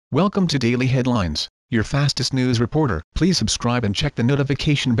Welcome to Daily Headlines, your fastest news reporter. Please subscribe and check the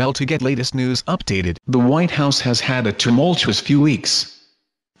notification bell to get latest news updated. The White House has had a tumultuous few weeks.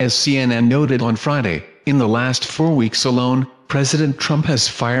 As CNN noted on Friday, in the last 4 weeks alone, President Trump has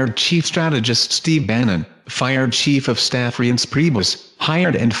fired Chief Strategist Steve Bannon, fired Chief of Staff Reince Priebus,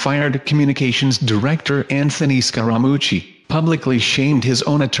 hired and fired Communications Director Anthony Scaramucci, publicly shamed his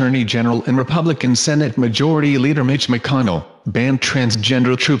own Attorney General and Republican Senate Majority Leader Mitch McConnell, banned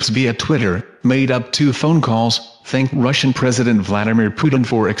transgender troops via Twitter, made up 2 phone calls, thanked Russian President Vladimir Putin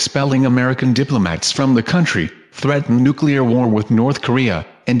for expelling American diplomats from the country, threatened nuclear war with North Korea,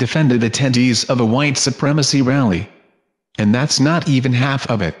 and defended attendees of a white supremacy rally. And that's not even half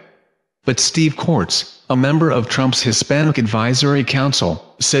of it. But Steve Kortz, a member of Trump's Hispanic Advisory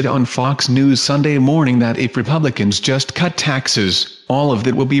Council, said on Fox News Sunday morning that if Republicans just cut taxes, all of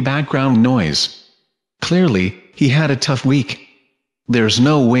that will be background noise. Clearly, he had a tough week. There's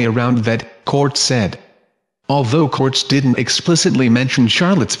no way around that, Kortz said. Although Kortz didn't explicitly mention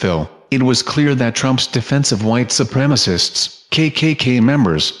Charlottesville, it was clear that Trump's defense of white supremacists, KKK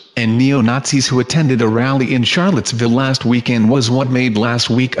members, and neo-Nazis who attended a rally in Charlottesville last weekend was what made last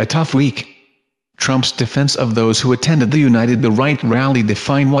week a tough week. Trump's defense of those who attended the United the Right rally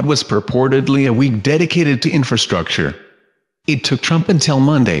defined what was purportedly a week dedicated to infrastructure. It took Trump until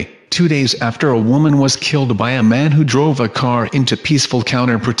Monday, 2 days after a woman was killed by a man who drove a car into peaceful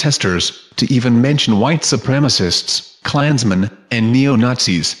counter-protesters, to even mention white supremacists, Klansmen, and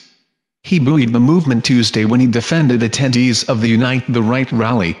neo-Nazis. He buoyed the movement Tuesday when he defended attendees of the Unite the Right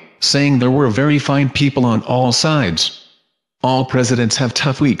rally, saying there were very fine people on all sides. All presidents have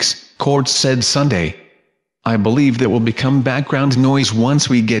tough weeks, Kortz said Sunday. I believe that will become background noise once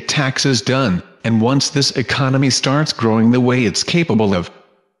we get taxes done, and once this economy starts growing the way it's capable of.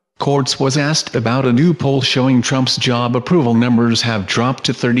 Kortz was asked about a new poll showing Trump's job approval numbers have dropped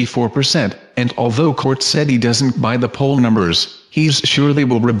to 34%, and although Kortz said he doesn't buy the poll numbers, he's sure they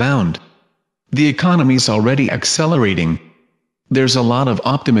will rebound. The economy's already accelerating. There's a lot of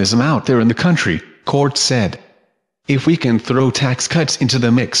optimism out there in the country, Kortz said. If we can throw tax cuts into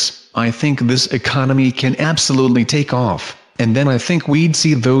the mix, I think this economy can absolutely take off, and then I think we'd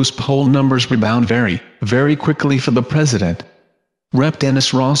see those poll numbers rebound very, very quickly for the president. Rep.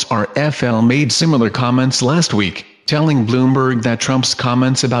 Dennis Ross RFL made similar comments last week, telling Bloomberg that Trump's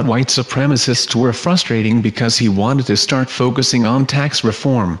comments about white supremacists were frustrating because he wanted to start focusing on tax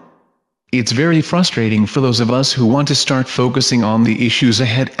reform. It's very frustrating for those of us who want to start focusing on the issues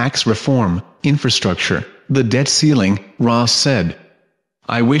ahead: tax reform, infrastructure, the debt ceiling, Ross said.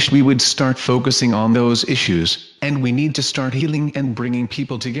 I wish we would start focusing on those issues, and we need to start healing and bringing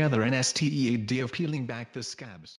people together, and instead of peeling back the scabs.